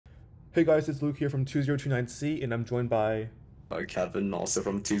Hey guys, it's Luke here from 2029C, and I'm joined by. Kevin, also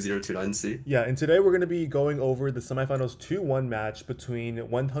from 2029C. Yeah, and today we're going to be going over the semifinals 2-1 match between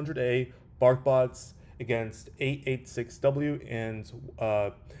 100A BarkBots against 886W and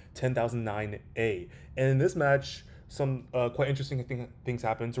 10009A. And in this match, some quite interesting things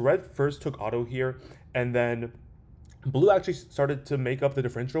happened. So Red first took auto here, and then Blue actually started to make up the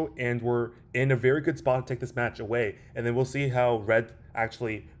differential and were in a very good spot to take this match away. And then we'll see how Red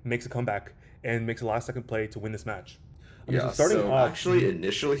actually makes a comeback and makes a last second play to win this match. So Yeah, starting so off, actually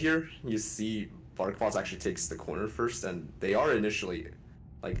initial here, you see Barkbots actually takes the corner first, and they are initially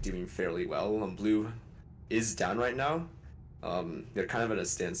like doing fairly well. Blue is down right now. They're kind of at a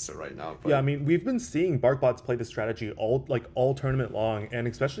standstill right now, yeah, I but mean, we've been seeing BarkBots play this strategy all tournament long, and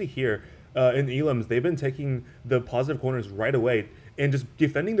especially here in Elims, they've been taking the positive corners right away and just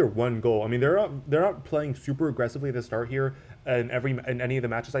defending their one goal. I mean, they're not playing super aggressively at the start here. In any of the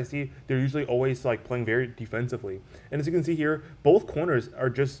matches I see, they're usually always like playing very defensively. And as you can see here, both corners are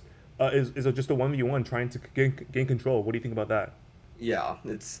just just a 1v1 trying to gain control. What do you think about that? yeah,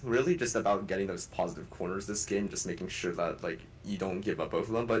 it's really just about getting those positive corners this game, just making sure that like you don't give up both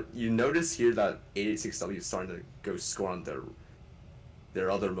of them. But you notice here that 886W is starting to go score on their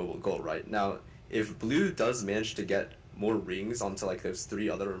other mobile goal right now. If Blue does manage to get more rings onto like those three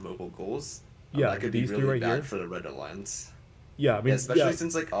other mobile goals, Yeah, that could be these three really right bad here. for the Red Alliance. Yeah, I Yeah, mean, especially yeah,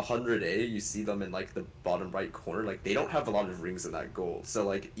 since like 100A, you see them in like the bottom right corner. Like they don't have a lot of rings in that goal, so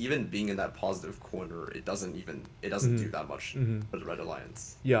like even being in that positive corner, it doesn't do that much for the Red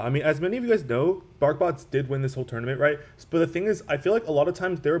Alliance. yeah, I mean, as many of you guys know, BarkBots did win this whole tournament, right? But the thing is, I feel like a lot of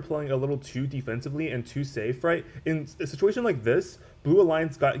times they were playing a little too defensively and too safe, right? In a situation like this, Blue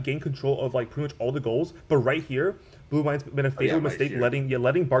Alliance gained control of like pretty much all the goals, but right here, Blue Alliance made a Oh yeah, fatal right mistake here.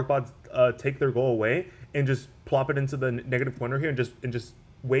 letting BarkBots take their goal away and just plop it into the negative corner here and just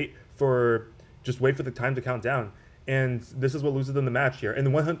wait for wait for the time to count down. And this is what loses them the match here. And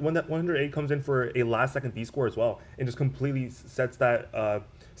the 108 comes in for a last second D score as well, and just completely sets that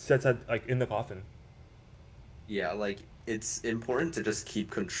like in the coffin. Yeah, like it's important to just keep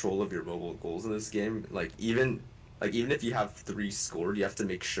control of your mobile goals in this game. Like even if you have three scored, you have to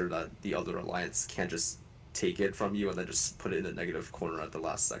make sure that the other alliance can't just take it from you and then just put it in the negative corner at the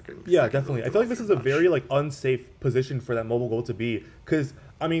last second because Yeah, that can really definitely. I throw feel like off this your is a very match. like unsafe position for that mobile goal to be because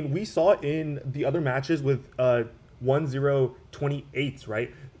I mean we saw in the other matches with 1028,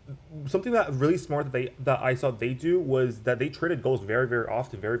 right? Something that really smart that I saw they do was that they traded goals very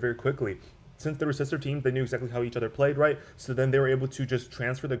often, very quickly. Since they were sister teams, they knew exactly how each other played, right? So then they were able to just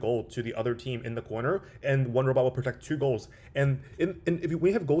transfer the goal to the other team in the corner, and one robot will protect two goals. And if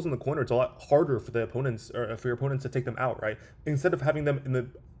we have goals in the corner, it's a lot harder for the opponents or for your opponents to take them out, right? Instead of having them in the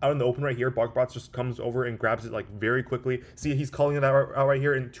out in the open right here, Barkbots just comes over and grabs it like very quickly. See, he's calling it out right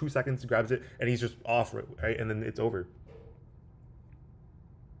here in 2 seconds. He grabs it and he's just off, right? And then it's over.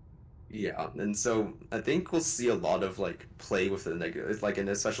 Yeah, and so I think we'll see a lot of like play with the negative, like and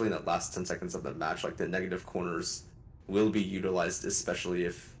especially in the last 10 seconds of the match, like the negative corners will be utilized, especially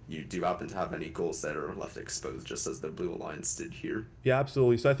if you do happen to have any goals that are left exposed, just as the Blue Alliance did here. Yeah,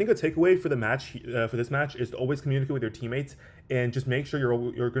 absolutely. So I think a takeaway for the match for this match is to always communicate with your teammates and just make sure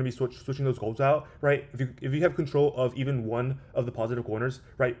you're going to be switching those goals out, right? If you have control of even one of the positive corners,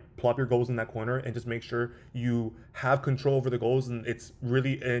 right, plop your goals in that corner and just make sure you have control over the goals and it's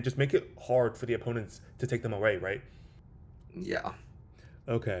really and just make it hard for the opponents to take them away, right? Yeah.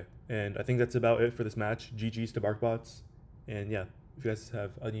 Okay, and I think that's about it for this match. GG's to BarkBots, and yeah, if you guys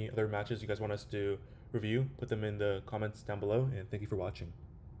have any other matches you guys want us to review, put them in the comments down below. And thank you for watching.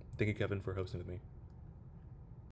 Thank you, Kevin, for hosting with me.